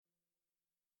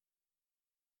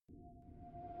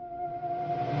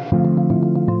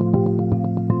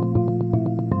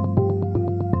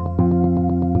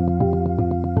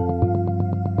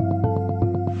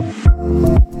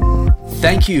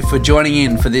Thank you for joining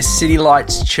in for this City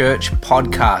Lights Church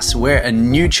podcast. We're a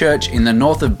new church in the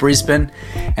north of Brisbane,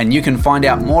 and you can find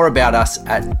out more about us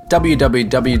at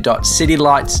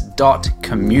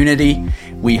www.citylights.community.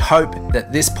 We hope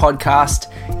that this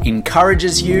podcast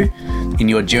encourages you in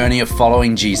your journey of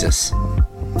following Jesus.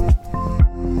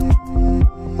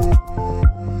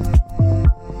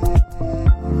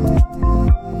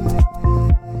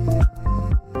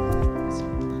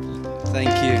 Thank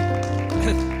you.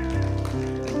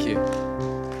 Thank you.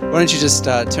 Why don't you just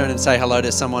turn and say hello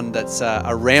to someone that's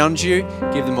around you.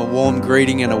 Give them a warm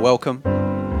greeting and a welcome.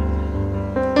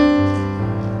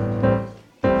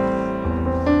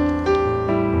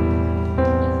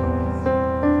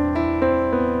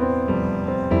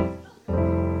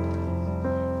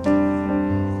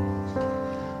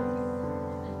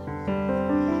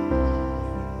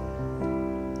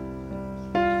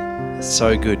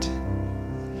 So good.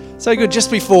 So good. Just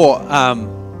before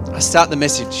I start the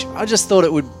message, I just thought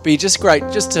it would be just great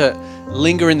just to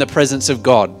linger in the presence of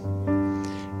God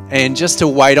and just to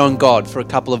wait on God for a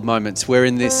couple of moments. We're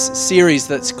in this series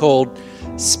that's called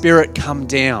Spirit Come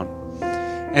Down.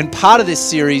 And part of this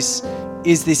series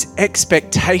is this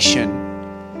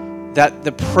expectation that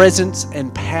the presence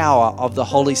and power of the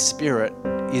Holy Spirit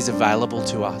is available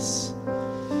to us.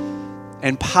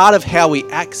 And part of how we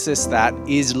access that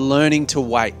is learning to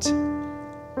wait.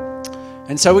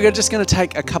 And so we're just going to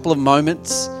take a couple of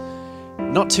moments,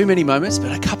 not too many moments,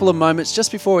 but a couple of moments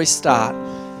just before we start.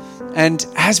 And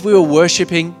as we were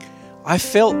worshiping, I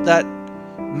felt that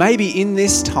maybe in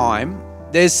this time,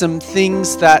 there's some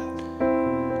things that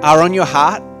are on your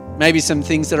heart, maybe some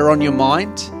things that are on your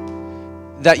mind,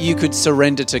 that you could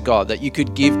surrender to God, that you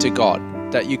could give to God,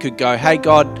 that you could go, hey,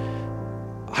 God,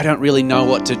 I don't really know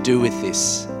what to do with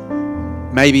this.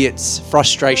 Maybe it's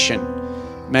frustration.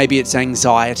 Maybe it's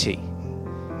anxiety.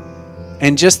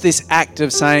 And just this act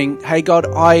of saying, hey, God,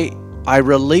 I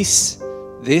release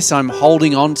this. I'm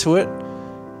holding on to it.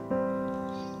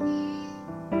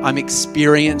 I'm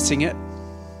experiencing it.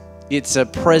 It's a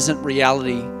present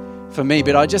reality for me,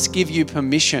 but I just give you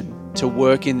permission to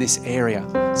work in this area.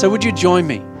 So would you join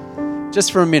me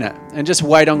just for a minute and just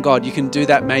wait on God? You can do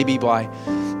that maybe by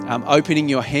opening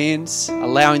your hands,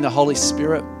 allowing the Holy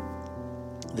Spirit,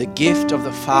 the gift of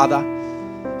the Father,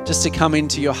 just to come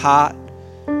into your heart.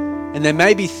 And there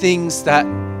may be things that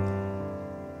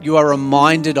you are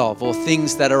reminded of or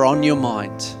things that are on your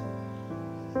mind.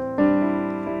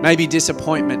 Maybe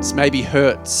disappointments, maybe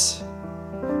hurts.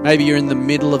 Maybe you're in the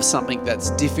middle of something that's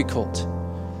difficult.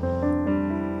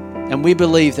 And we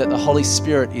believe that the Holy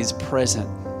Spirit is present.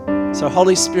 So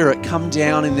Holy Spirit, come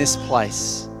down in this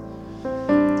place.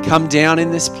 Come down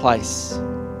in this place.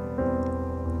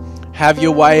 Have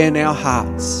your way in our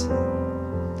hearts.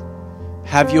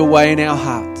 Have your way in our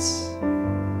hearts.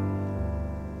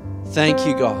 Thank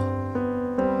you, God.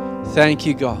 Thank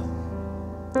you, God.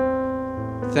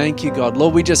 Thank you, God.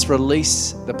 Lord, we just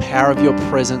release the power of your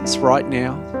presence right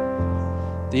now.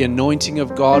 The anointing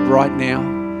of God right now.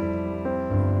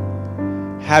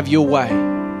 Have your way.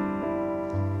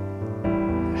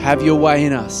 Have your way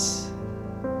in us.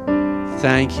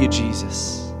 Thank you,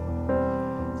 Jesus.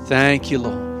 Thank you,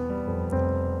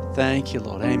 Lord. Thank you,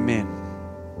 Lord. Amen.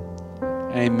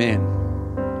 Amen.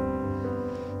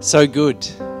 So good.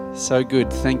 So good.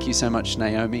 Thank you so much,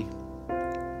 Naomi.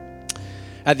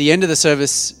 At the end of the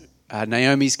service,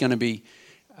 Naomi's going to be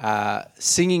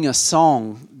singing a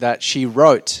song that she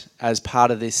wrote as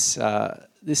part of this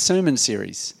sermon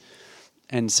series.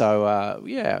 And so,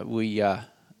 we're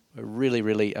really,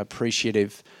 really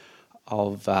appreciative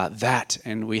of that,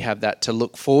 and we have that to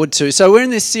look forward to. So we're in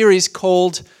this series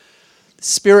called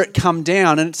Spirit Come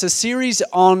Down, and it's a series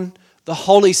on the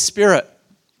Holy Spirit.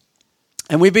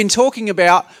 And we've been talking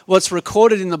about what's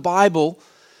recorded in the Bible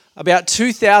about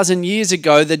 2,000 years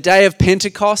ago, the day of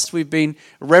Pentecost. We've been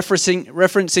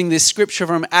referencing this scripture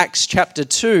from Acts chapter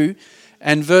 2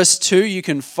 and verse 2. You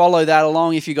can follow that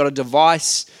along if you've got a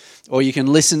device, or you can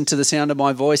listen to the sound of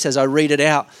my voice as I read it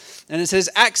out. And it says,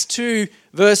 Acts 2,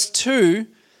 verse 2,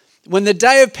 when the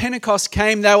day of Pentecost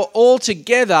came, they were all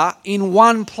together in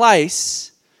one place,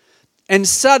 and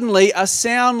suddenly a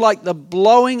sound like the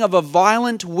blowing of a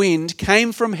violent wind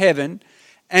came from heaven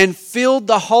and filled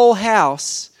the whole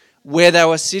house where they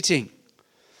were sitting.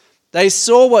 They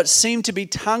saw what seemed to be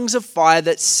tongues of fire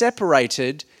that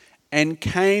separated and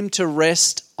came to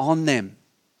rest on them.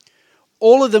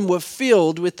 All of them were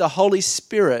filled with the Holy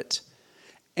Spirit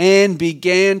and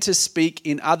began to speak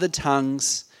in other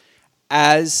tongues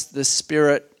as the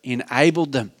Spirit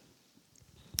enabled them.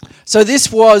 So this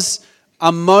was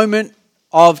a moment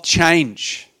of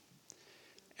change.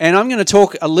 And I'm going to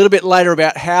talk a little bit later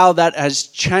about how that has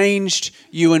changed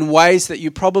you in ways that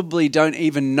you probably don't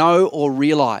even know or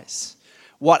realize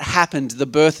what happened, the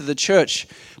birth of the church.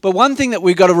 But one thing that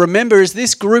we've got to remember is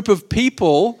this group of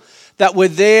people that were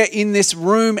there in this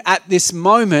room at this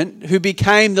moment who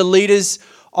became the leaders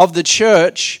of the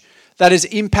church that has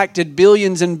impacted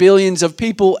billions and billions of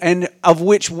people and of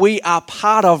which we are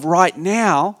part of right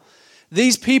now.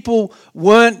 These people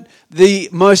weren't the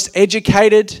most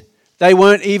educated. They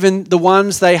weren't even the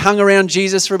ones. They hung around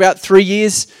Jesus for about 3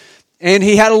 years and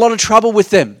he had a lot of trouble with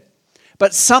them.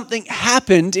 But something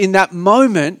happened in that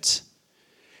moment,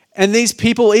 and these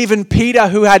people, even Peter,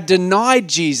 who had denied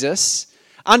Jesus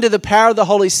under the power of the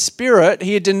Holy Spirit,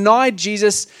 he had denied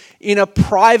Jesus in a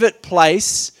private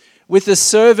place with a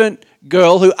servant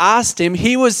girl who asked him.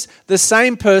 He was the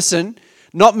same person,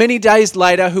 not many days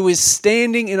later, who is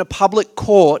standing in a public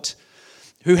court,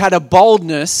 who had a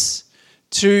boldness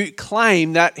to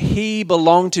claim that he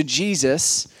belonged to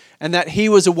Jesus and that he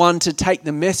was the one to take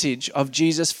the message of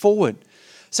Jesus forward.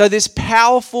 So this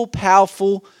powerful,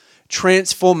 powerful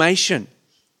transformation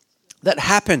that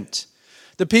happened.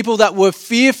 The people that were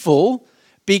fearful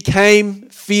became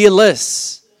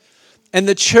fearless. And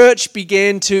the church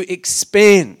began to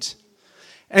expand.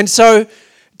 And so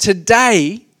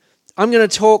today, I'm going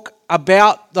to talk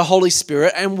about the Holy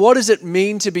Spirit and what does it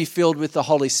mean to be filled with the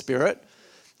Holy Spirit.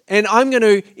 And I'm going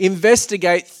to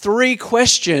investigate 3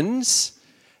 questions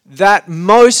that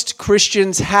most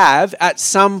Christians have at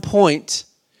some point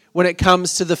when it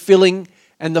comes to the filling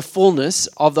and the fullness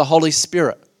of the Holy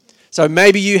Spirit. So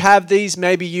maybe you have these,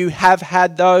 maybe you have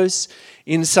had those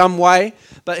in some way,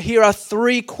 but here are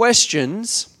 3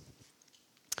 questions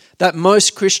that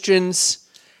most Christians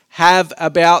have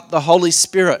about the Holy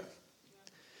Spirit.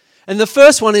 And the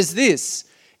first one is this: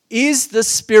 is the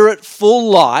Spirit full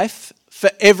life for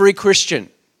every Christian?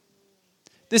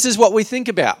 This is what we think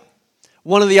about.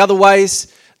 One of the other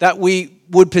ways that we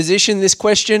would position this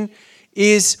question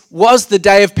is, was the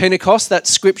day of Pentecost, that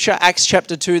scripture, Acts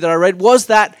chapter 2 that I read, was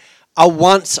that a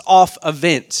once-off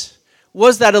event?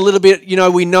 Was that a little bit,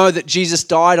 we know that Jesus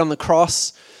died on the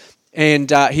cross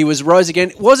and he was rose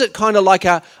again. Was it kind of like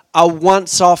a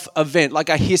once-off event, like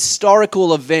a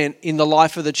historical event in the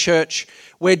life of the church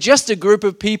where just a group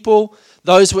of people,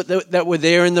 those that were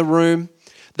there in the room,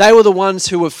 they were the ones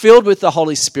who were filled with the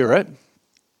Holy Spirit,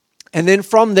 and then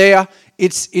from there,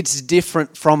 it's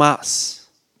different from us.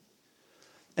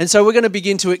 And so we're going to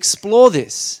begin to explore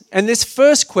this. And this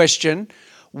first question,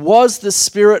 is the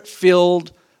Spirit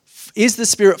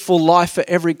full life for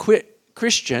every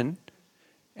Christian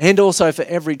and also for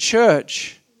every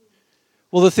church?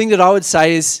 Well, the thing that I would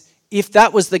say is, if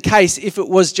that was the case, if it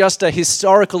was just a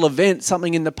historical event,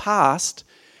 something in the past,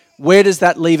 where does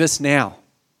that leave us now?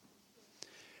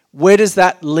 Where does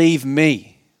that leave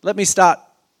me? Let me start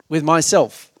with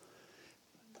myself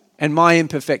and my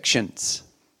imperfections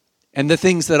and the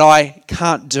things that I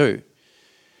can't do.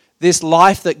 This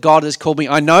life that God has called me,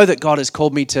 I know that God has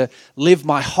called me to live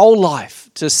my whole life,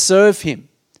 to serve Him.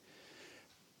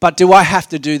 But do I have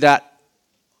to do that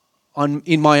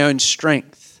in my own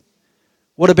strength?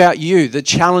 What about you? The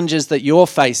challenges that you're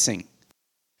facing.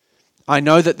 I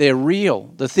know that they're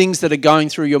real. The things that are going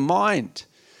through your mind.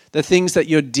 The things that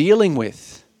you're dealing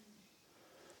with.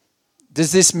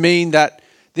 Does this mean that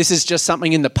this is just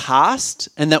something in the past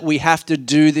and that we have to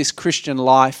do this Christian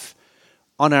life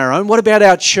on our own? What about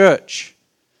our church?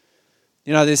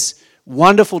 This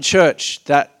wonderful church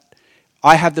that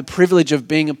I have the privilege of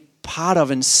being a part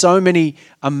of, and so many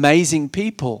amazing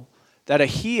people that are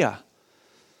here.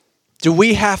 Do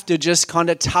we have to just kind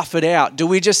of tough it out? Do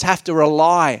we just have to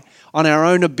rely on our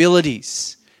own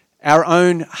abilities, our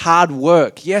own hard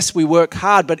work? Yes, we work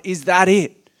hard, but is that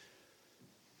it?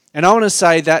 And I want to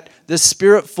say that the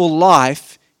Spirit-full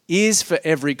life is for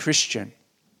every Christian.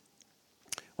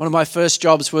 One of my first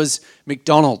jobs was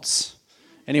McDonald's.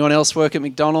 Anyone else work at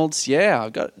McDonald's? Yeah,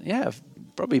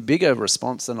 probably a bigger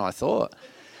response than I thought.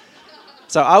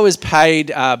 So I was paid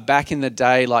back in the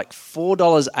day like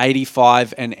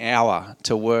 $4.85 an hour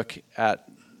to work at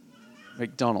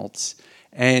McDonald's.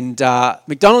 And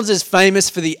McDonald's is famous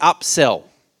for the upsell.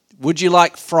 Would you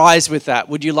like fries with that?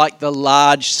 Would you like the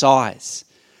large size?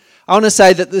 I want to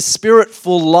say that the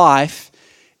Spirit-full life,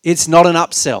 it's not an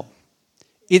upsell.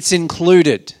 It's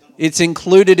included. It's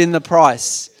included in the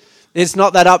price. It's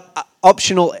not that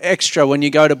optional extra when you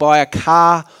go to buy a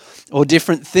car or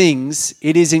different things.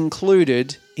 It is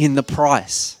included in the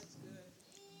price.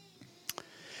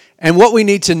 And what we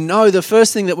need to know, the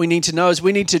first thing that we need to know is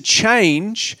we need to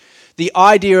change the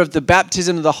idea of the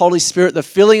baptism of the Holy Spirit, the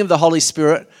filling of the Holy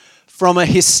Spirit, from a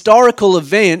historical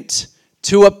event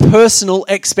to a personal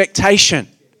expectation.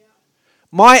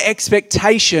 My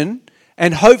expectation,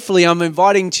 and hopefully I'm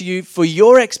inviting to you for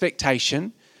your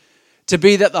expectation, to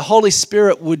be that the Holy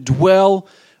Spirit would dwell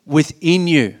within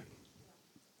you.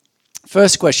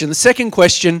 First question. The second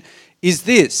question is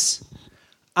this: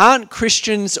 aren't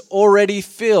Christians already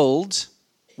filled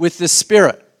with the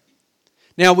Spirit?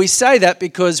 Now, we say that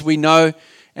because we know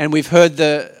and we've heard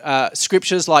the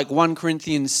scriptures like 1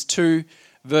 Corinthians 2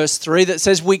 verse 3 that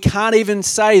says we can't even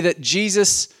say that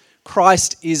Jesus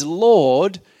Christ is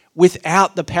Lord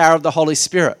without the power of the Holy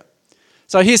Spirit.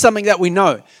 So here's something that we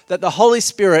know, that the Holy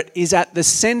Spirit is at the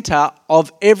center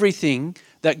of everything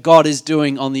that God is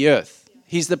doing on the earth.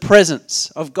 He's the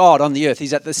presence of God on the earth.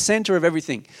 He's at the center of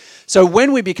everything. So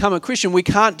when we become a Christian, we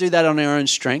can't do that on our own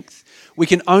strength. We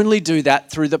can only do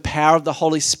that through the power of the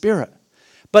Holy Spirit.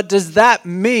 But does that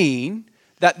mean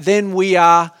that then we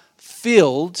are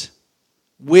filled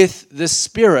with the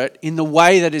Spirit in the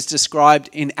way that is described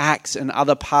in Acts and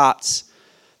other parts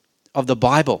of the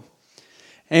Bible?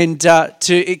 And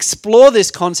to explore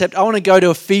this concept, I want to go to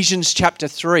Ephesians chapter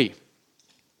 3.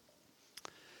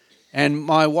 And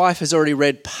my wife has already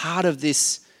read part of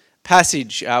this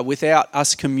passage without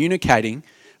us communicating.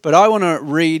 But I want to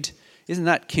read, isn't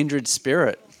that Kindred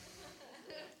Spirit?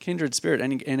 Kindred Spirit.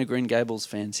 Any Anna Green Gables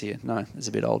fans here? No, it's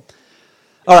a bit old.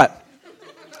 All right.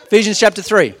 Ephesians chapter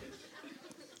 3.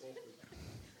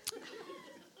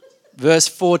 Verse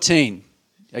 14.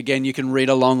 Again, you can read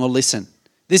along or listen.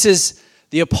 This is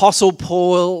the Apostle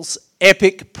Paul's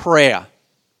epic prayer.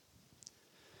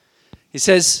 He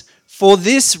says, "For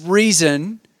this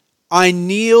reason I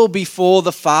kneel before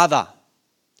the Father."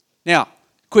 Now,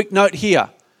 quick note here.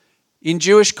 In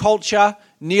Jewish culture,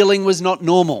 kneeling was not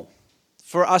normal.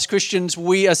 For us Christians,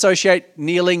 we associate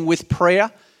kneeling with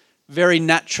prayer very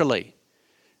naturally.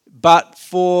 But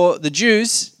for the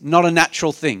Jews, not a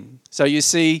natural thing. So you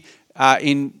see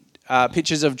in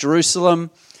pictures of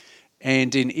Jerusalem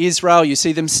and in Israel, you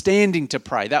see them standing to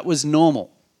pray. That was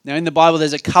normal. Now in the Bible,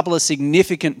 there's a couple of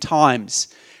significant times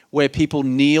where people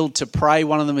kneeled to pray.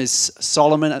 One of them is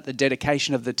Solomon at the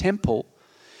dedication of the temple.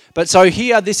 But so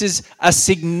here, this is a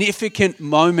significant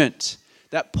moment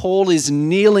that Paul is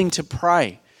kneeling to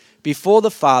pray before the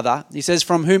Father. He says,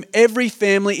 "From whom every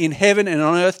family in heaven and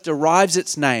on earth derives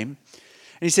its name."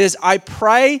 And he says, "I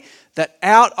pray that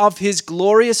out of his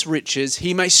glorious riches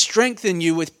he may strengthen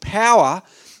you with power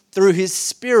through his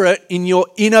Spirit in your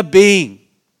inner being."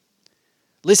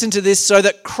 Listen to this: "So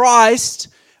that Christ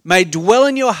may dwell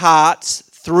in your hearts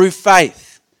through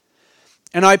faith.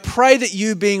 And I pray that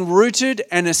you, being rooted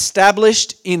and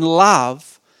established in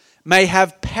love, may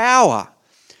have power,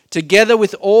 together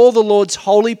with all the Lord's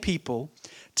holy people,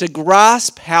 to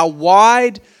grasp how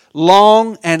wide,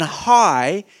 long, and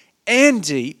high and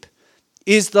deep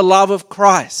is the love of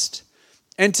Christ,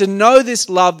 and to know this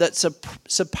love that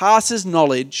surpasses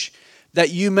knowledge,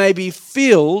 that you may be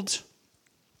filled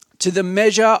to the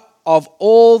measure of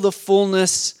all the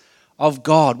fullness of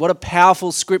God." What a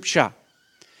powerful scripture.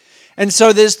 And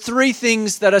so there's three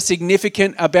things that are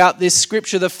significant about this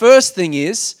scripture. The first thing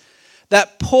is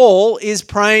that Paul is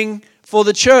praying for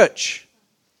the church.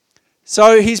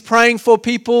 So he's praying for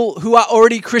people who are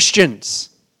already Christians.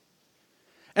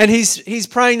 And he's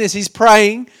praying this. He's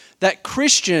praying that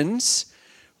Christians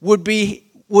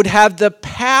would have the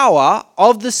power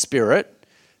of the Spirit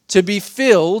to be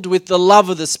filled with the love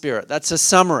of the Spirit. That's a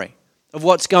summary of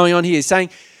what's going on here. He's saying,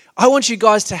 I want you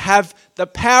guys to have the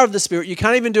power of the Spirit. You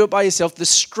can't even do it by yourself. The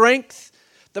strength,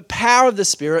 the power of the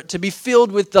Spirit to be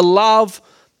filled with the love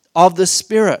of the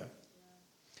Spirit.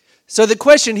 So the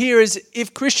question here is,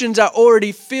 if Christians are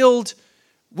already filled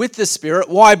with the Spirit,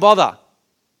 why bother?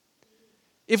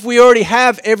 If we already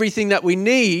have everything that we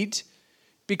need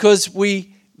because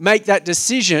we make that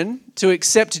decision to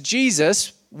accept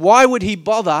Jesus, why would he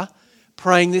bother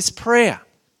praying this prayer?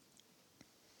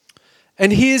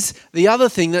 And here's the other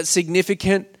thing that's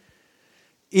significant,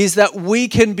 is that we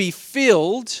can be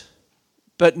filled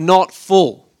but not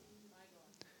full.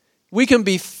 We can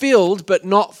be filled but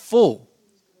not full.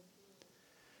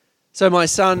 So my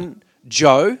son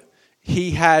Joe,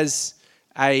 he has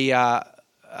a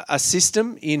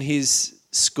system in his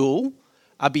school,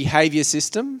 a behavior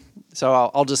system.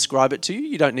 So I'll describe it to you.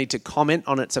 You don't need to comment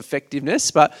on its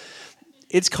effectiveness, but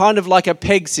it's kind of like a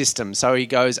peg system. So he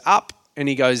goes up and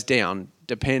he goes down,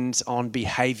 depends on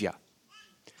behavior.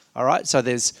 All right, so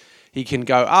he can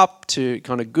go up to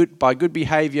kind of by good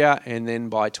behavior, and then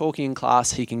by talking in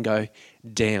class, he can go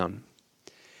down.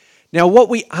 Now, what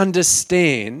we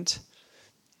understand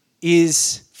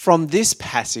is from this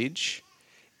passage,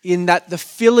 in that the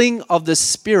filling of the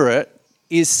Spirit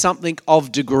is something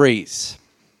of degrees.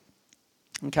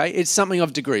 Okay, it's something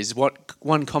of degrees, what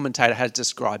one commentator has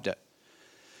described it.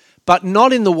 But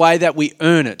not in the way that we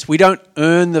earn it. We don't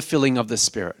earn the filling of the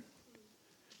Spirit.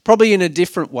 Probably in a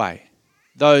different way.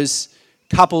 Those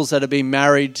couples that have been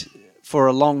married for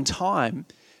a long time,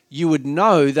 you would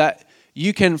know that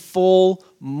you can fall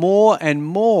more and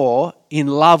more in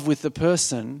love with the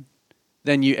person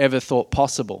than you ever thought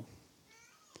possible.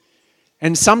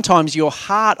 And sometimes your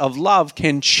heart of love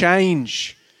can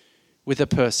change with a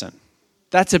person.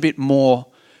 That's a bit more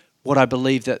what I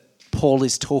believe that Paul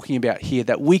is talking about here,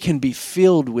 that we can be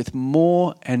filled with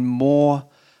more and more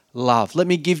love. Let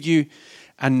me give you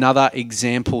another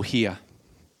example here.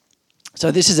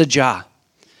 So this is a jar.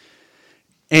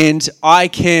 And I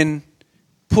can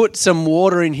put some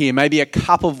water in here, maybe a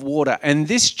cup of water, and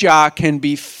this jar can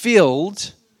be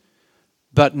filled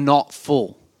but not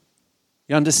full.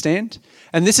 You understand?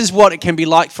 And this is what it can be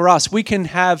like for us. We can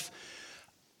have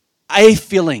a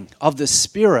filling of the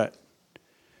Spirit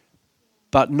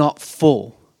but not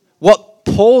full. What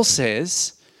Paul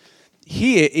says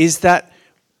here is that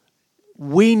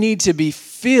we need to be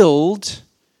filled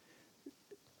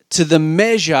to the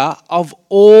measure of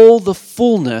all the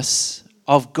fullness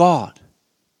of God.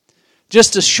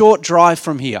 Just a short drive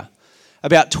from here,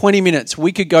 about 20 minutes,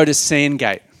 we could go to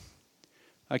Sandgate,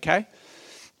 okay?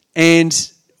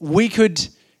 And we could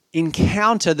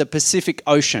encounter the Pacific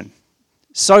Ocean.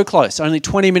 So close, only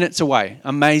 20 minutes away.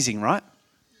 Amazing, right?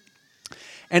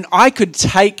 And I could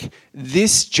take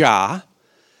this jar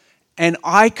and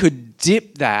I could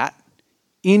dip that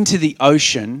into the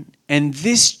ocean, and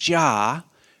this jar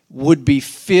would be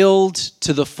filled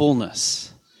to the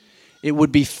fullness. It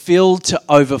would be filled to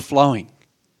overflowing.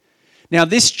 Now,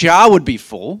 this jar would be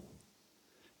full.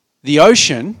 The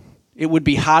ocean, it would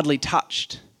be hardly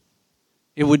touched.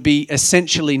 It would be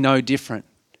essentially no different.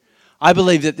 I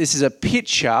believe that this is a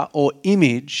picture or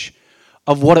image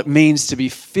of what it means to be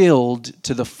filled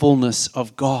to the fullness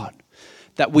of God.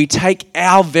 That we take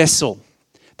our vessel,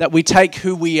 that we take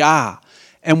who we are,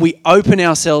 and we open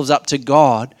ourselves up to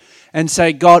God and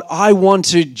say, God, I want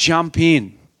to jump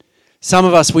in. Some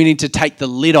of us, we need to take the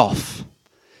lid off.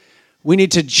 We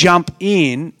need to jump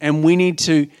in and we need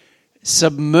to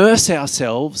submerge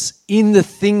ourselves in the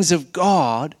things of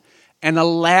God and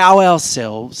allow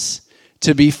ourselves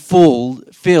to be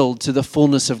filled to the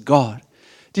fullness of God.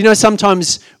 Do you know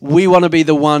sometimes we want to be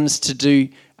the ones to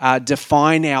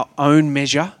define our own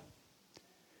measure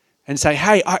and say,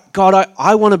 hey, God,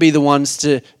 I want to be the one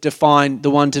to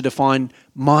define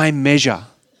my measure.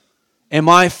 Am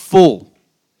I full?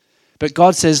 But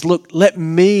God says, look, let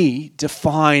me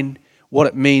define what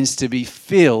it means to be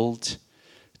filled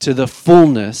to the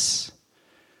fullness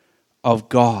of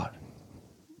God.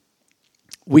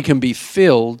 We can be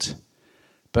filled,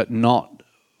 but not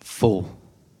full.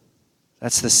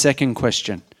 That's the second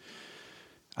question.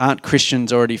 Aren't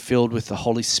Christians already filled with the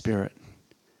Holy Spirit?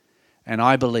 And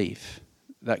I believe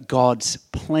that God's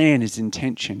plan, His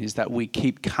intention, is that we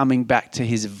keep coming back to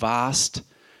His vast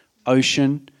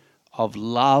ocean of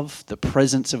love, the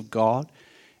presence of God,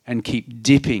 and keep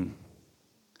dipping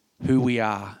who we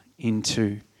are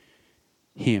into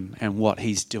Him and what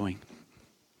He's doing.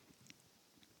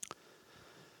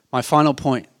 My final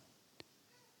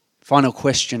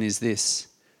question is this.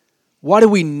 Why do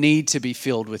we need to be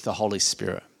filled with the Holy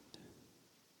Spirit?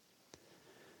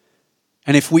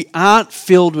 And if we aren't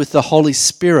filled with the Holy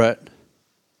Spirit,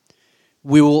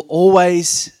 we will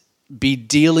always be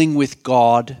dealing with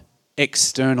God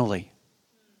externally.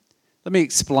 Let me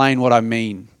explain what I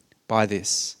mean by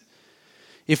this.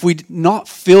 If we're not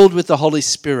filled with the Holy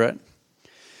Spirit,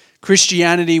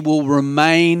 Christianity will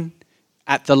remain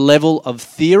at the level of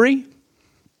theory,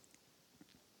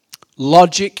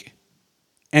 logic,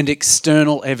 and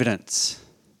external evidence.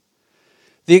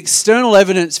 The external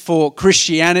evidence for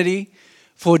Christianity,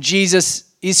 for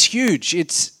Jesus, is huge.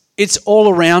 It's all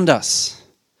around us.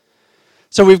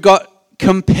 So we've got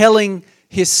compelling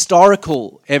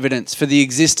historical evidence for the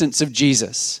existence of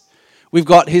Jesus. We've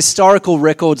got historical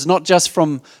records, not just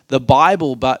from the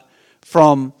Bible, but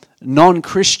from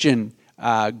non-Christian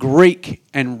Greek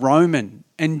and Roman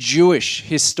and Jewish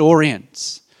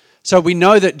historians. So we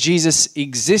know that Jesus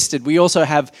existed. We also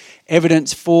have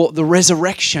evidence for the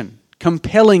resurrection,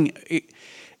 compelling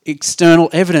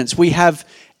external evidence. We have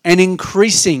an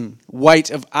increasing weight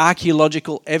of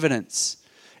archaeological evidence.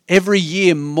 Every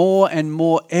year, more and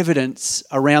more evidence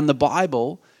around the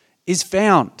Bible is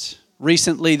found.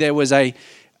 Recently, there was a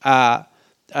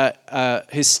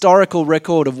historical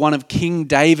record of one of King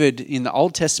David in the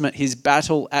Old Testament. His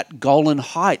battle at Golan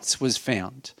Heights was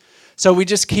found. So we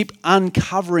just keep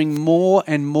uncovering more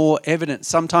and more evidence.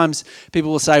 Sometimes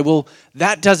people will say, well,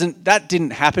 that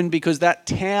didn't happen because that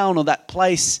town or that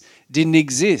place didn't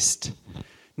exist.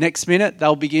 Next minute,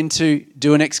 they'll begin to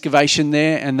do an excavation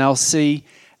there and they'll see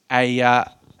a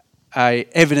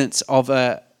evidence of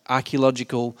an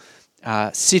archaeological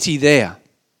city there.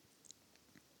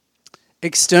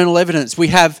 External evidence. We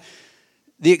have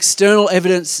the external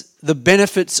evidence, the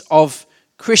benefits of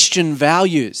Christian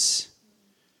values.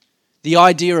 The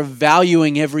idea of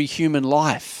valuing every human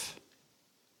life.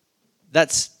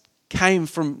 That came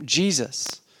from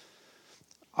Jesus.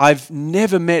 I've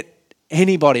never met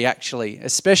anybody actually,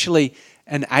 especially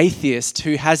an atheist,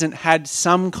 who hasn't had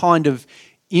some kind of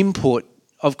input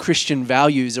of Christian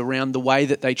values around the way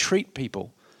that they treat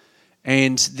people.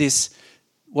 And this,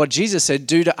 what Jesus said,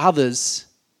 do to others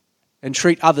and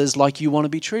treat others like you want to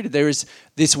be treated. There is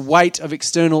this weight of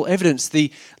external evidence.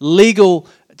 The legal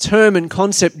term and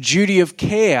concept duty of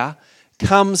care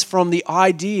comes from the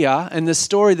idea and the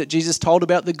story that Jesus told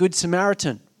about the Good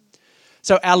Samaritan.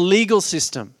 So our legal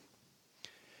system,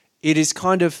 it is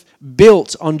kind of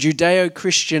built on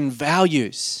Judeo-Christian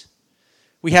values.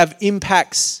 We have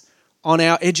impacts on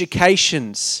our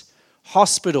educations,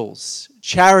 hospitals,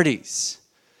 charities.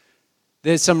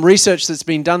 There's some research that's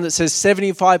been done that says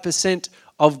 75%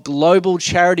 of global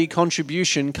charity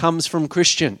contribution comes from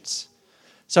Christians.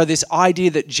 So this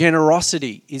idea that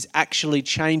generosity is actually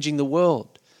changing the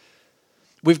world.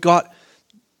 We've got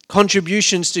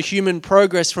contributions to human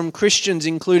progress from Christians,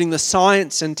 including the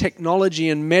science and technology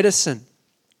and medicine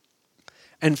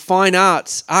and fine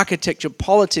arts, architecture,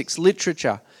 politics,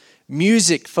 literature,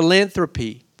 music,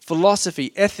 philanthropy,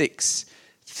 philosophy, ethics,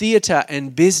 theatre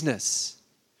and business.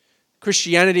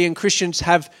 Christianity and Christians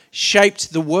have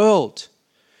shaped the world.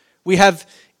 We have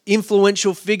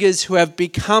influential figures who have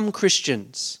become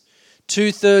Christians.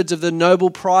 2/3 of the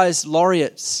Nobel Prize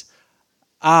laureates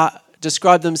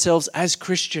describe themselves as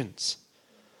Christians.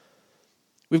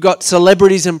 We've got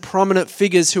celebrities and prominent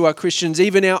figures who are Christians.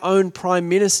 Even our own Prime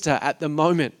Minister at the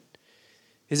moment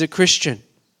is a Christian.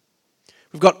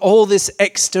 We've got all this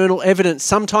external evidence.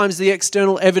 Sometimes the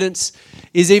external evidence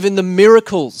is even the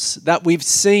miracles that we've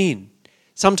seen,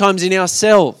 sometimes in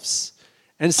ourselves,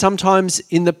 and sometimes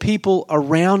in the people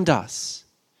around us.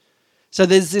 So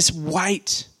there's this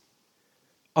weight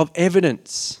of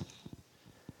evidence.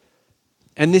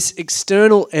 And this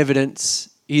external evidence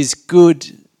is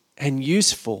good and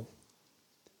useful,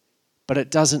 but it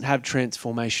doesn't have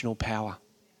transformational power.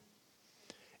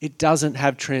 It doesn't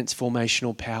have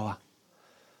transformational power.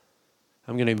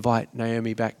 I'm going to invite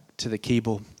Naomi back to the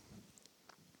keyboard.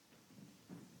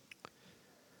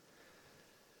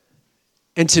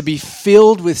 And to be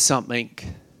filled with something,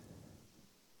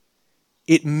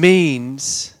 it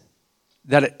means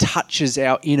that it touches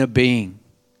our inner being.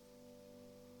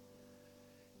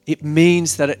 It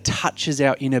means that it touches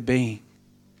our inner being.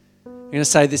 I'm going to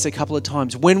say this a couple of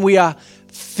times. When we are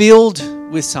filled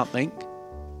with something,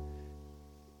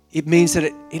 it means that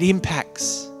it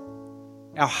impacts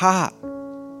our heart.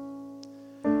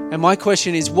 And my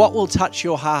question is, what will touch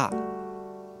your heart?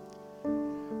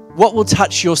 What will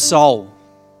touch your soul?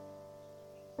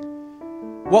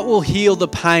 What will heal the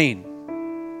pain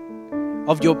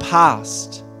of your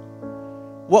past?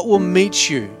 What will meet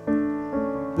you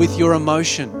with your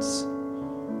emotions?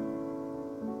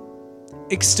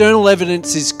 External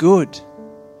evidence is good,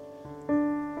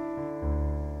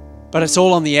 but it's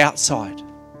all on the outside.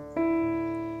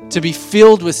 To be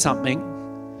filled with something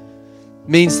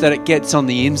means that it gets on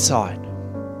the inside.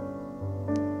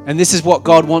 And this is what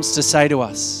God wants to say to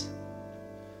us.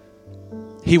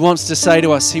 He wants to say,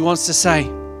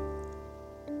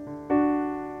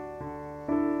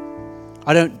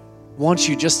 I don't want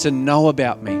you just to know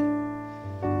about me,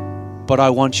 but I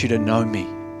want you to know me.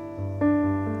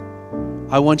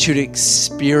 I want you to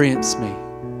experience me.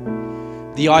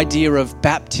 The idea of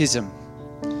baptism,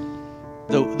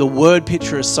 the word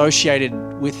picture associated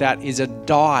with that is a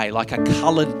dye, like a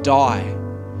coloured dye.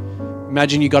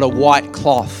 Imagine you got a white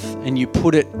cloth and you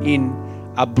put it in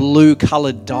a blue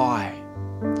coloured dye.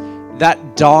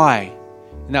 That dye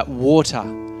and that water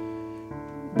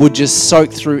would just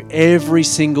soak through every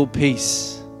single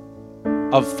piece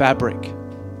of fabric.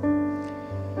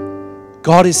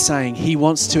 God is saying He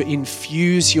wants to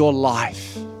infuse your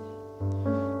life.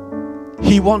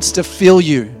 He wants to fill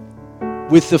you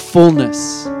with the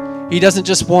fullness. He doesn't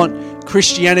just want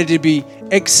Christianity to be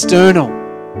external.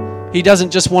 He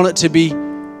doesn't just want it to be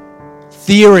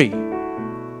theory.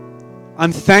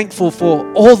 I'm thankful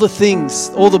for all the things,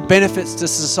 all the benefits to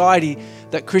society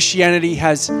that Christianity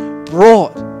has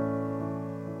brought.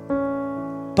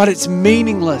 But it's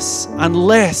meaningless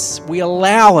unless we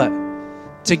allow it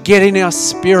to get in our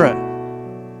spirit.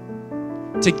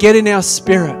 To get in our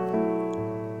spirit.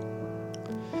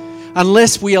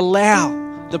 Unless we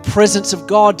allow the presence of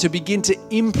God to begin to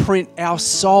imprint our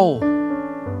soul.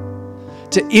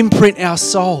 To imprint our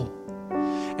soul.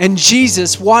 And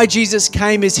Jesus, why Jesus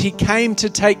came is He came to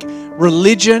take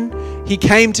religion. He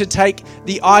came to take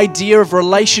the idea of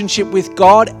relationship with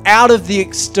God out of the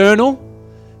external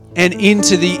and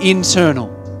into the internal.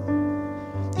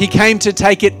 He came to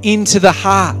take it into the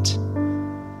heart.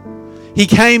 He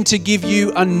came to give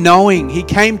you a knowing. He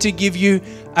came to give you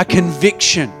a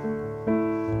conviction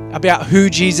about who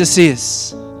Jesus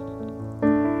is.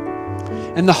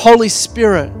 And the Holy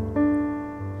Spirit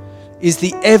is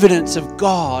the evidence of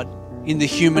God in the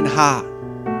human heart.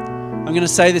 I'm going to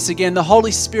say this again. The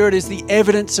Holy Spirit is the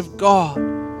evidence of God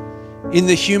in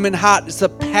the human heart. It's the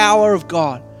power of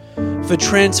God for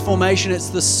transformation. It's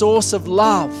the source of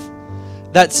love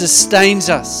that sustains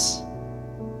us.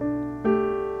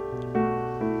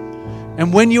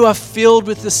 And when you are filled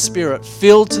with the Spirit,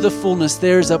 filled to the fullness,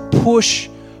 there is a push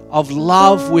of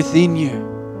love within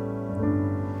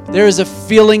you. There is a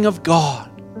feeling of God.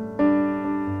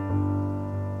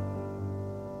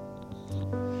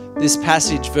 This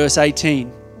passage, verse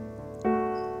 18,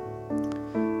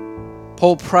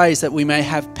 Paul prays that we may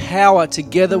have power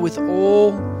together with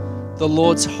all the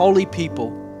Lord's holy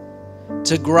people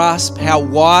to grasp how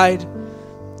wide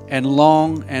and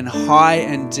long and high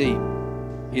and deep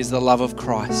is the love of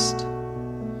Christ.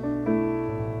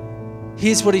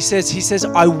 Here's what he says. He says,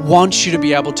 I want you to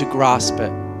be able to grasp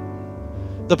it.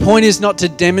 The point is not to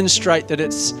demonstrate that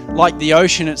it's like the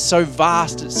ocean, it's so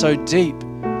vast, it's so deep.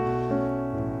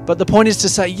 But the point is to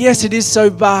say, yes, it is so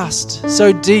vast,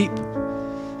 so deep.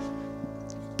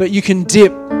 But you can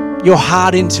dip your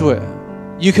heart into it.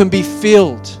 You can be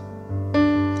filled.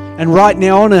 And right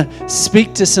now I want to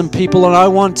speak to some people and I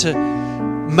want to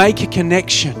make a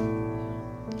connection.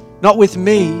 Not with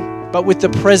me, but with the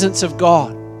presence of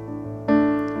God.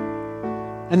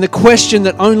 And the question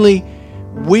that only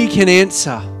we can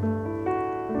answer,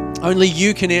 only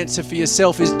you can answer for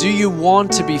yourself is, do you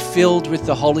want to be filled with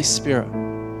the Holy Spirit?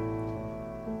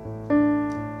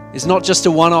 It's not just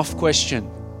a one-off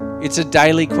question. It's a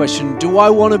daily question. Do I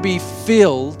want to be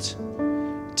filled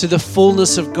to the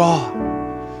fullness of God?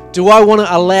 Do I want to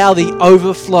allow the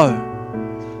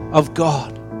overflow of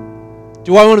God?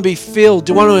 Do I want to be filled?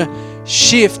 Do I want to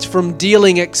shift from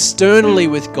dealing externally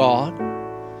with God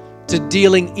to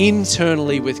dealing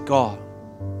internally with God?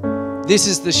 This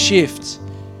is the shift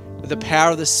with the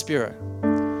power of the Spirit.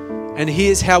 And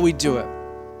here's how we do it.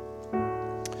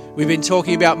 We've been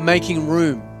talking about making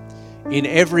room in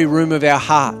every room of our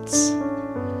hearts.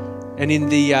 And in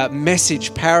the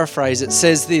Message paraphrase, it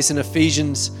says this in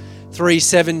Ephesians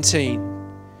 3:17.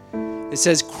 It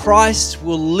says, Christ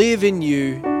will live in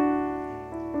you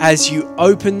as you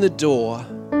open the door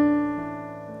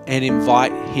and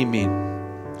invite Him in.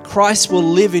 Christ will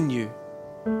live in you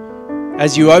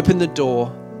as you open the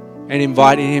door and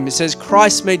invite Him. It says,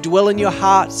 Christ may dwell in your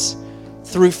hearts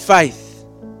through faith.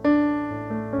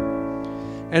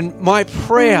 And my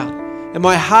prayer and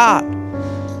my heart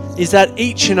is that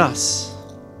each in us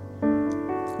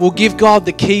will give God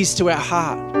the keys to our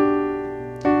heart.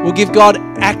 We'll give God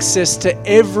access to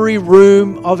every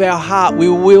room of our heart. We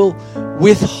will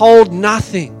withhold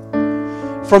nothing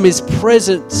from His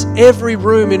presence, every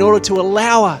room, in order to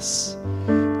allow us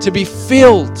to be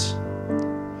filled.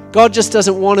 God just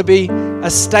doesn't want to be a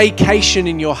staycation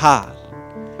in your heart.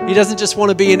 He doesn't just want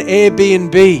to be an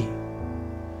Airbnb.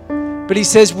 But He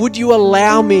says, would you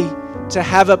allow me to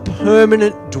have a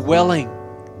permanent dwelling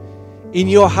in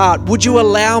your heart? Would you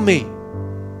allow me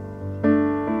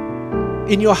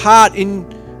in your heart,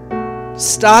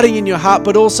 starting in your heart,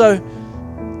 but also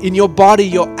in your body,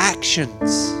 your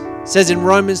actions? It says in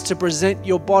Romans to present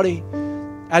your body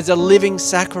as a living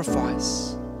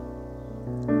sacrifice.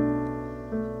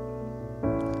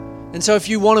 And so if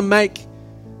you want to make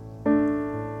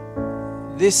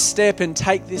this step and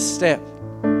take this step,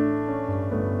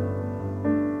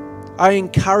 I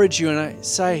encourage you and I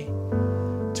say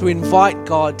to invite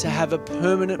God to have a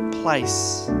permanent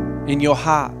place in your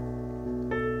heart.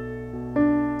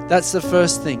 That's the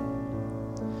first thing.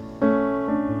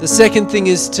 The second thing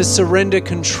is to surrender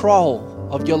control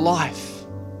of your life.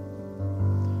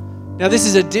 Now, this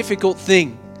is a difficult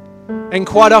thing. And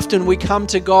quite often we come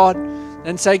to God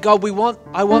and say, God,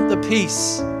 I want the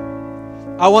peace.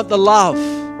 I want the love.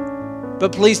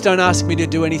 But please don't ask me to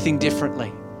do anything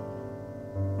differently.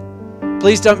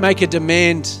 Please don't make a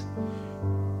demand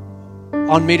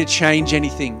on me to change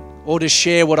anything or to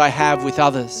share what I have with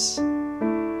others.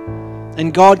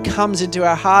 And God comes into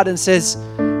our heart and says,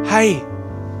 hey,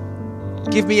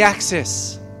 give me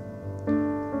access.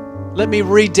 Let me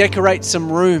redecorate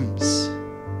some rooms.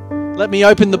 Let me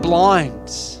open the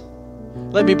blinds.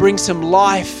 Let me bring some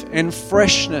life and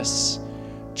freshness.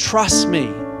 Trust me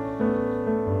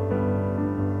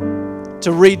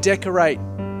to redecorate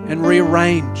and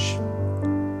rearrange.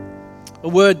 A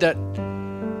word that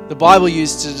the Bible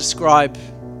used to describe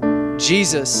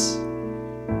Jesus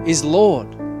is Lord.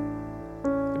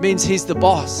 It means He's the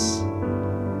boss.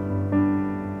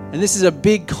 And this is a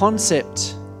big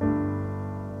concept.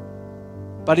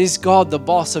 But is God the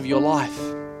boss of your life?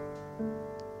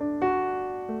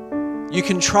 You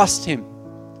can trust Him.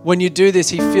 When you do this,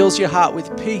 He fills your heart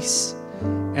with peace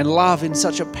and love in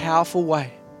such a powerful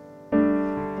way.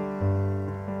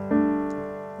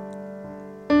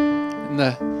 And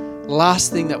the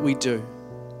last thing that we do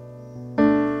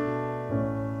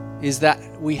is that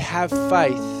we have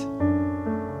faith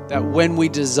that when we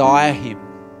desire Him,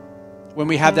 when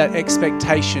we have that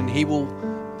expectation, He will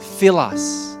fill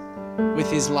us with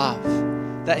His love,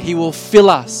 that He will fill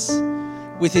us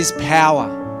with His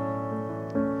power.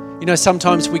 You know,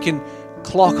 sometimes we can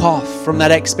clock off from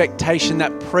that expectation,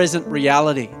 that present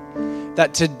reality,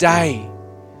 that today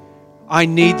I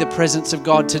need the presence of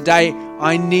God. Today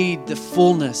I need the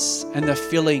fullness and the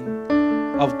filling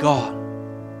of God.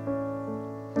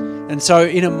 And so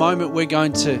in a moment we're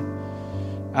going to,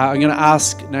 I'm going to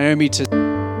ask Naomi to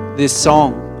this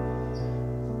song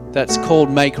that's called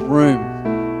Make Room.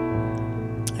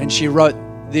 And she wrote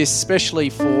this specially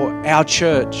for our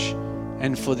church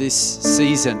and for this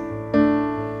season.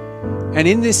 And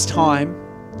in this time,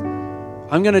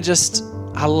 I'm going to just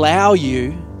allow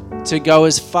you to go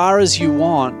as far as you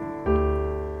want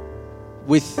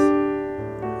with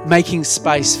making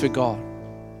space for God,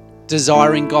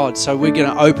 desiring God. So we're going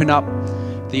to open up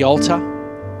the altar.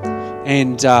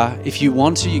 And if you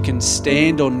want to, you can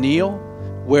stand or kneel.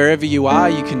 Wherever you are,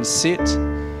 you can sit.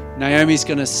 Naomi's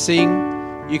going to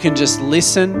sing. You can just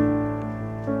listen,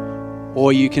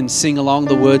 or you can sing along.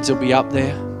 The words will be up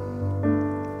there.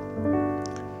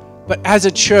 But as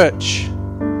a church,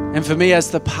 and for me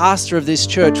as the pastor of this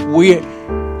church,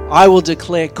 I will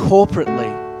declare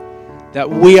corporately that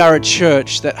we are a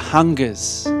church that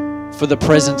hungers for the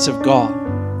presence of God.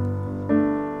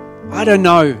 I don't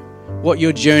know what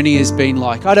your journey has been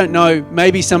like. I don't know,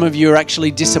 maybe some of you are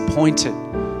actually disappointed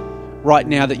right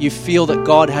now that you feel that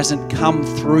God hasn't come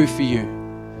through for you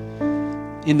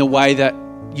in the way that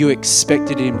you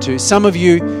expected Him to. Some of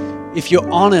you, if you're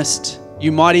honest,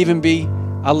 you might even be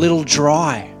a little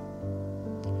dry.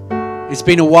 It's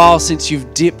been a while since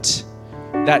you've dipped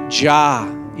that jar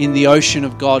in the ocean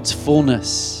of God's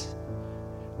fullness.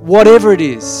 Whatever it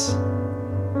is,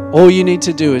 all you need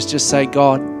to do is just say,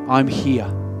 God, I'm here.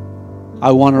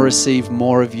 I want to receive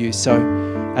more of you. So,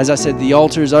 as I said, the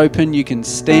altar is open. You can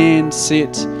stand,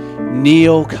 sit,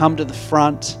 kneel, come to the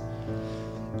front.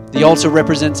 The altar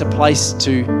represents a place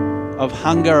of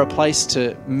hunger, a place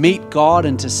to meet God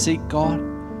and to seek God.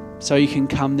 So you can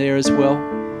come there as well.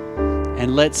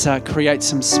 And let's create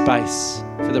some space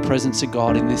for the presence of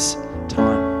God in this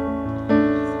time.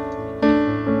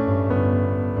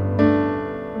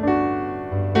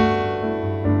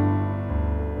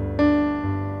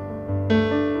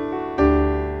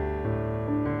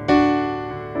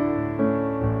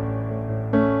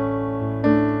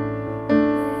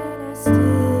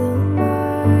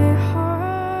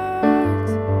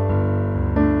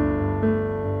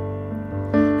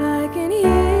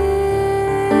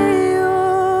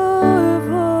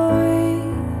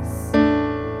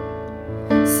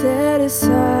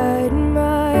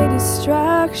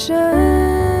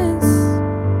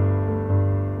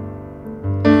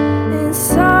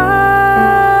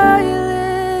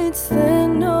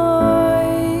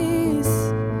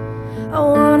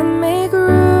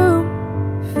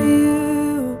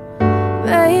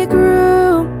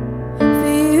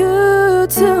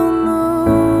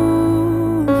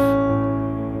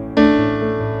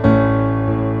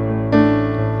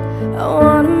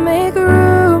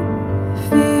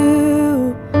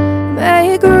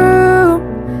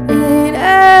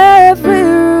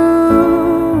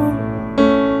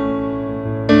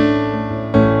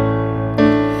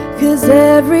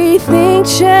 Everything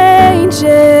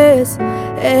changes,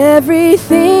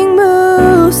 everything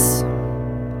moves.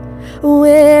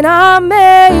 When I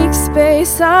make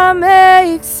space,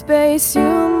 you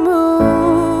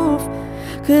move.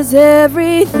 'Cause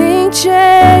everything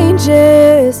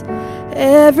changes,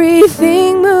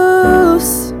 everything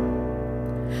moves.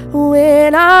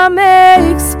 When I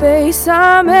make space,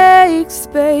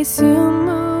 you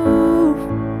move.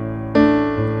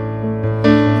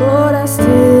 Lord, I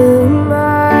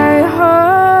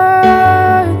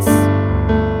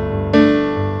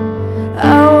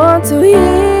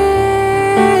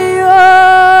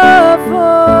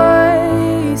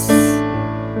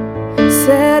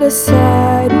set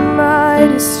aside my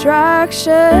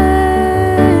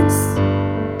distractions.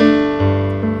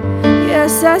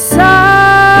 Yes, I silence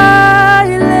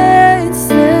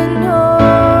the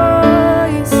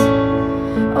noise.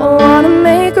 I wanna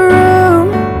make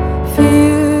room for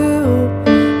you,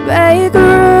 make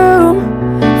room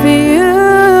for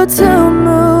you to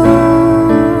move.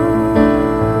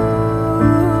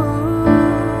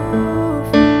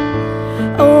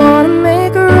 I wanna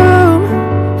make room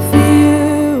for you,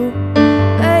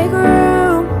 make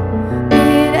room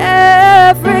in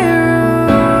every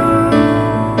room.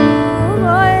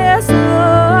 Oh yes,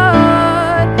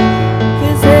 Lord,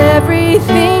 'cause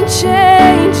everything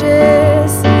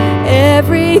changes,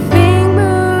 everything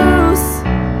moves.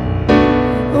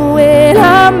 When I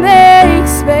make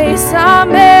space,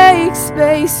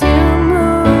 you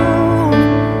move.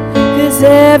 'Cause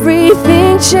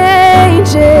everything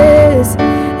changes,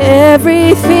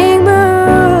 everything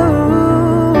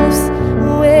moves.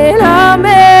 When I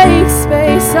make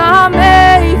space,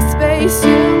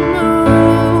 you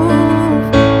move.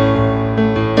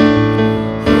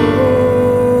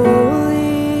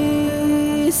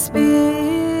 Holy Spirit,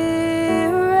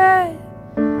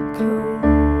 come.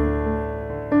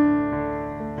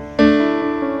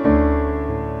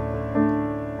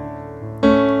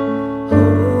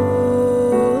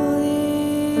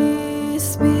 Holy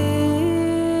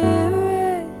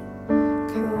Spirit,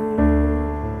 come.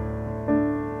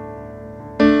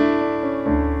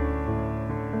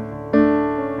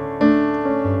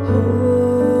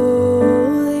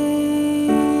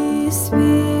 Holy Spirit,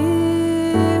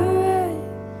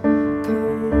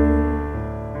 come.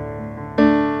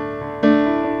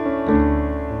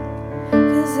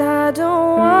 'Cause I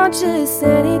don't want just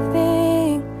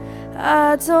anything,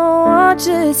 I don't want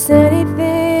just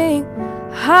anything,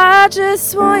 I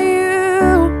just want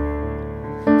you,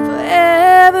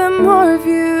 forever more of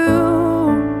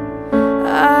you.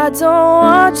 I don't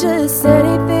want just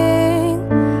anything,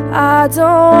 I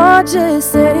don't want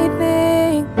just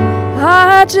anything,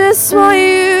 I just want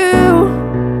you,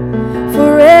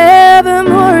 forever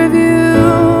more of you.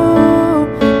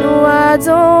 No, I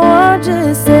don't want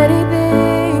just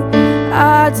anything,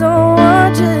 I don't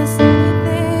want just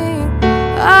anything,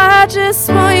 I just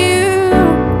want you,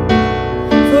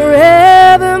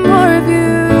 forever more of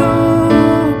you.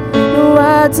 No,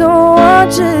 I don't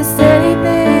want just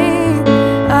anything,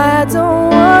 I don't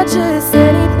want just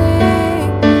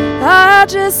anything, I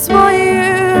just want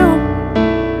you,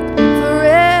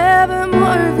 forever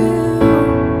more of you.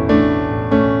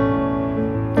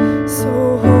 So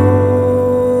Holy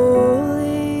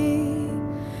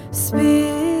Spirit,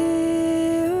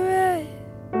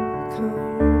 come.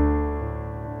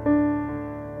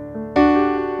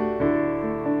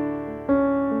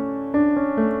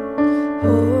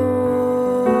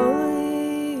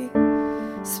 Holy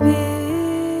Spirit,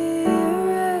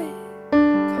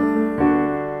 come.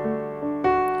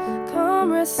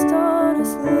 Come rest on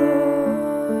us,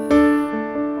 Lord.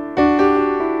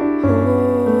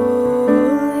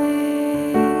 Holy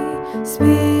Spirit,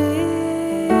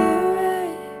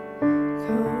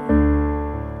 come.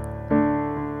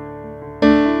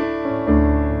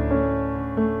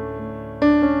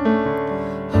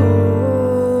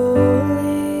 Holy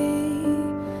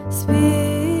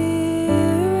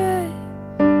Spirit,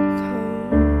 come.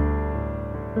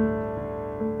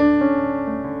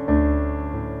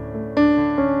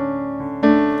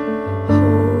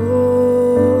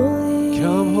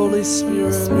 Come, Holy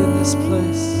Spirit, in this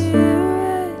place.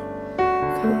 Spirit,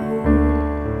 come.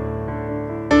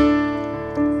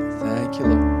 Thank you,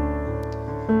 Lord.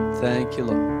 Thank you,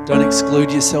 Lord. Don't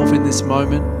exclude yourself in this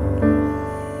moment.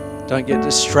 Don't get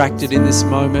distracted in this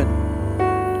moment.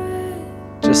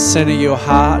 Just center your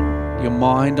heart, your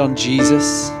mind on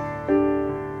Jesus.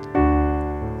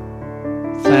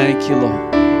 Thank you,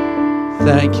 Lord.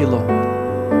 Thank you, Lord.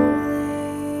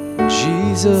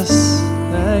 Jesus,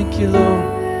 thank you, Lord.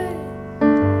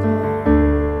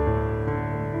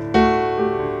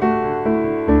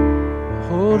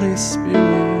 Holy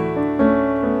Spirit,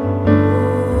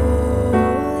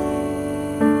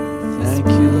 thank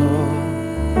you, Lord.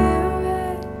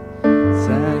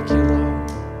 Thank you, Lord.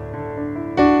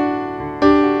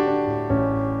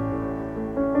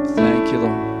 Thank you,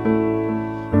 Lord.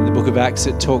 In the book of Acts,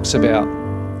 it talks about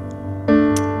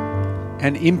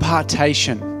an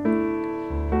impartation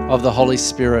of the Holy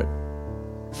Spirit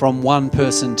from one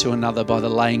person to another by the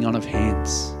laying on of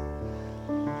hands.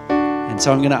 And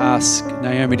so I'm going to ask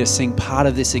Naomi to sing part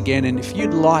of this again. And if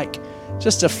you'd like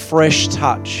just a fresh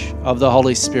touch of the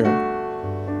Holy Spirit,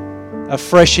 a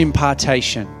fresh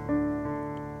impartation,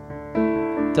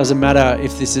 Doesn't matter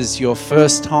if this is your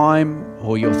first time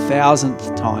or your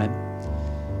 1000th time.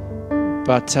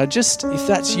 But just, if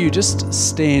that's you, just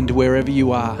stand wherever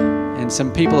you are. And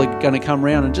some people are going to come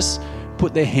around and just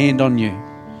put their hand on you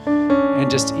and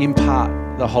just impart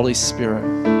the Holy Spirit.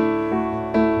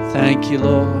 Thank you,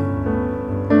 Lord.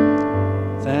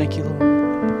 Thank you, Lord.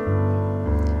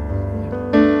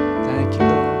 Thank you,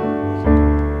 Lord.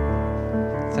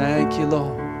 Thank you,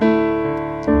 Lord.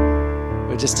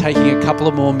 We're just taking a couple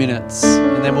of more minutes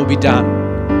and then we'll be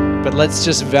done. But let's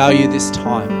just value this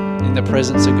time in the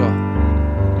presence of God.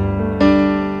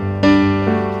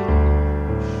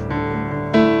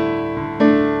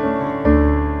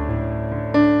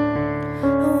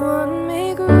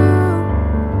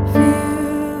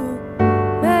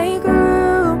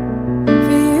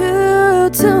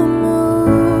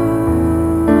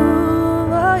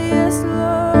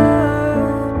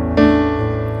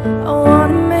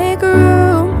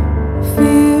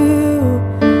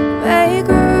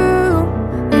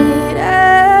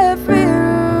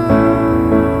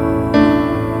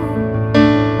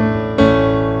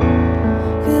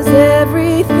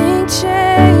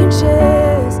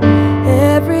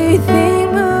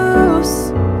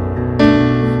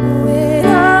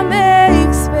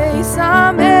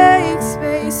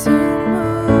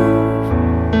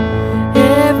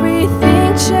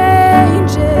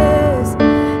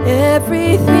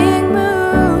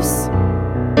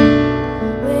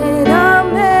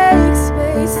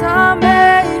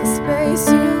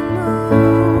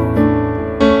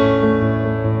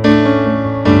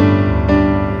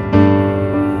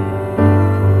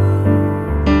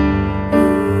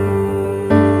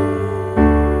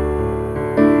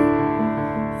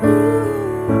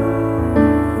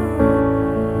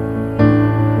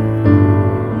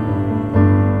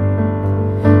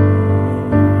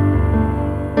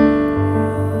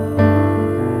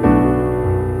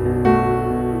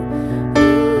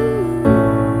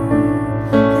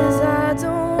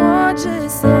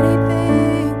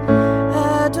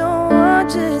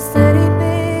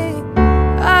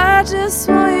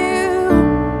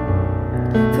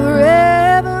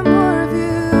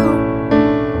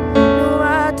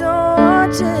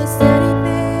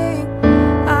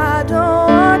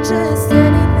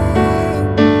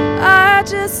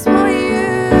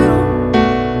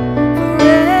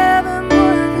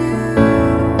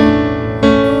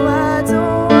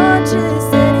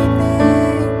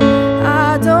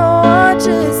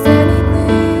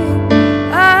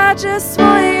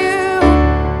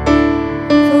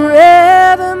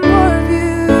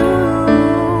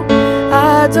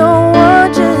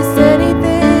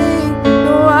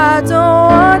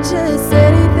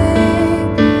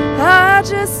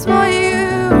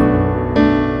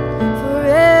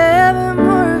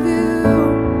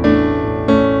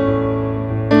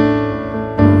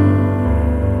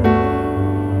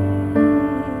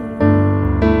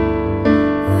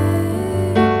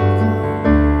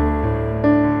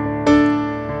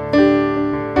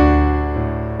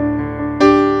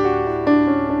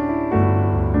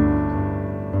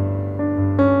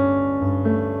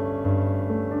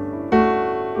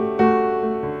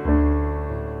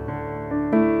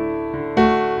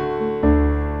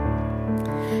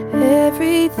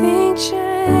 Everything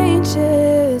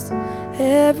changes,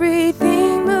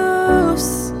 everything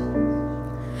moves.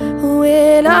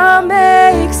 When I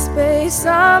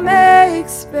make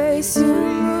space, you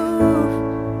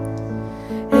move.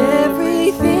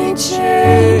 Everything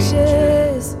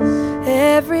changes,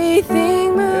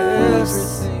 everything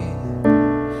moves.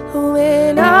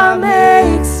 When I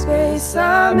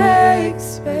make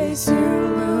space, you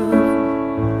move.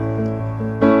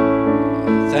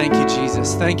 Thank you,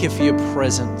 Jesus. Thank you for your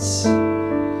presence.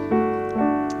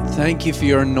 Thank you for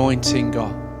your anointing,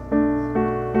 God.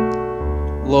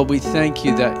 Lord, we thank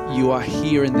you that you are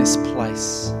here in this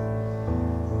place.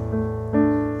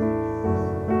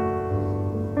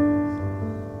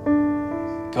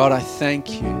 God, I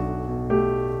thank you.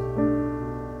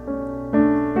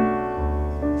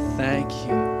 Thank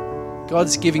you.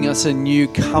 God's giving us a new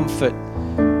comfort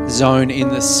zone in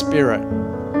the Spirit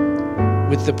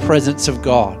with the presence of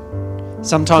God.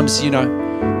 Sometimes,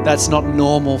 that's not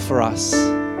normal for us.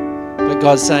 But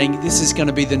God's saying this is going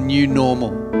to be the new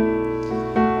normal.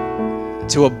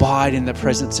 To abide in the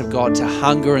presence of God, to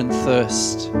hunger and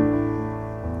thirst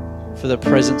for the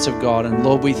presence of God. And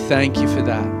Lord, we thank you for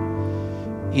that.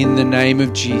 In the name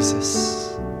of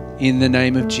Jesus. In the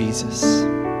name of Jesus.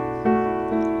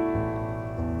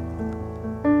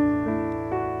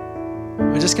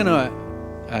 We're just going to,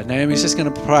 Naomi's just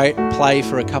going to play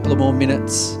for a couple of more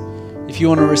minutes. If you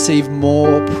want to receive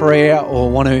more prayer or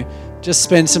want to just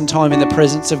spend some time in the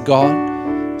presence of God,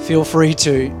 feel free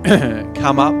to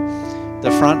come up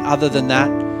the front. Other than that,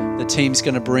 the team's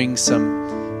going to bring some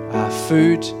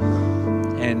food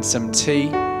and some tea.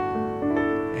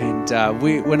 And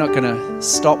we're not going to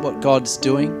stop what God's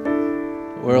doing.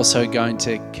 We're also going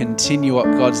to continue what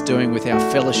God's doing with our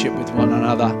fellowship with one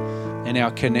another and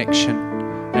our connection.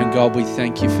 And God, we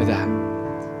thank you for that.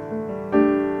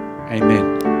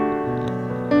 Amen.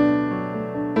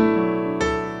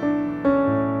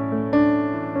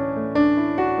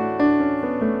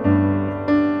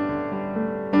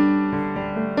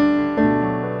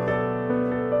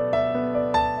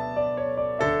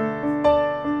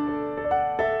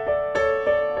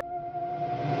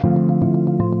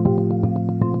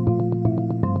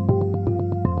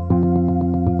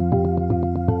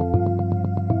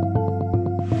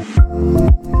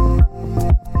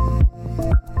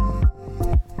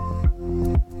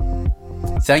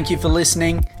 Thank you for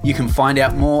listening. You can find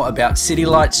out more about City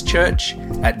Lights Church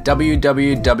at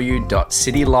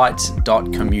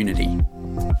www.citylights.community.